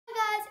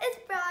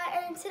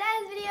and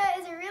today's video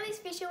is a really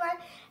special one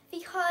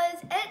because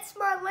it's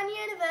my 1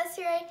 year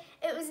anniversary.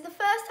 It was the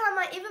first time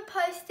I ever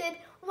posted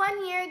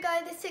 1 year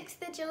ago, the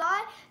 6th of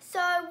July. So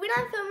when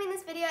I'm filming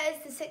this video,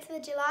 it's the 6th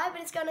of July,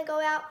 but it's going to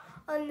go out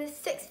on the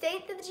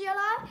 16th of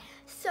July.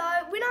 So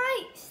when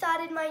I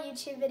started my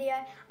YouTube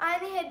video, I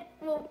only had,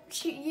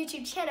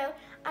 YouTube channel,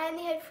 I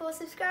only had 4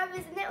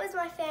 subscribers, and that was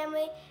my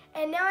family.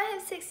 And now I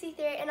have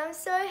 63, and I'm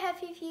so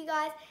happy for you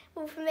guys,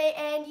 well for me,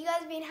 and you guys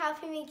have been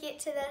helping me get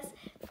to this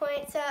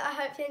point, so I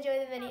hope you enjoy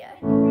the video.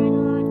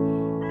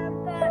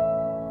 But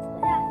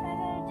without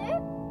further ado,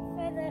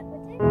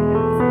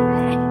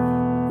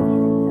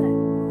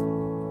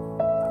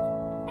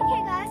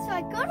 okay guys, so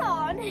I got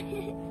on.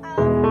 I'm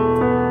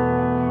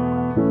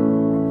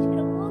just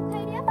gonna walk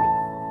Cody up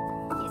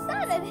and get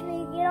started. Let me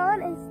get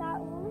on and start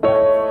walking.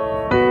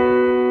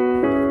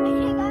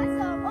 Okay guys,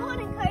 so I'm on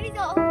and Cody's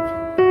off.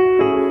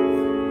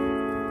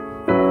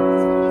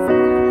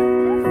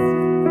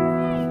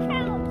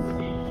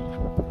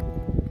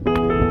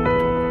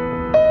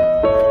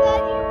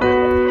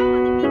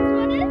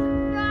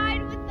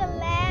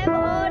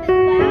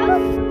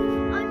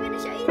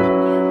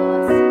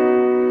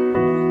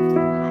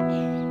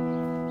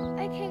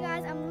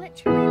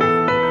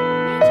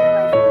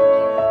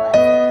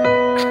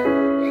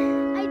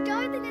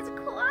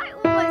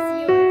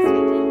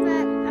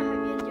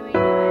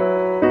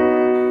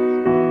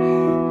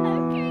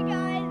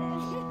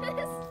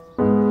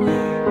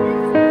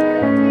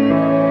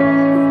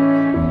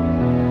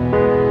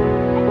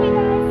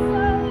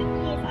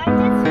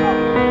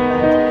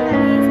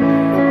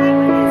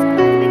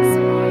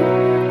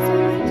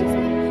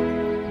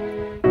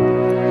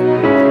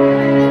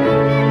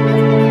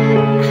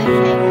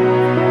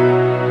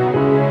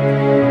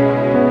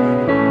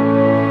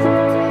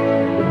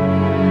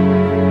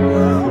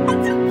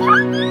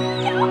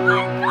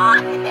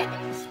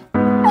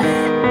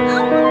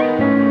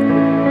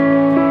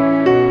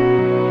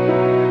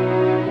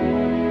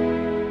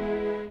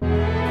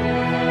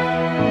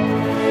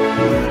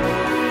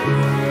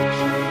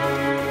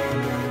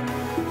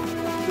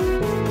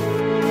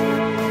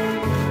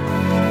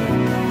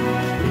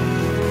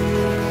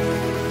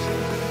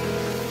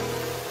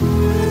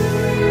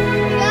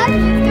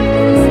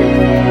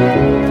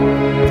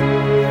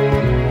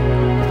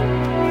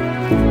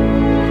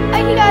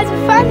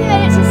 Finally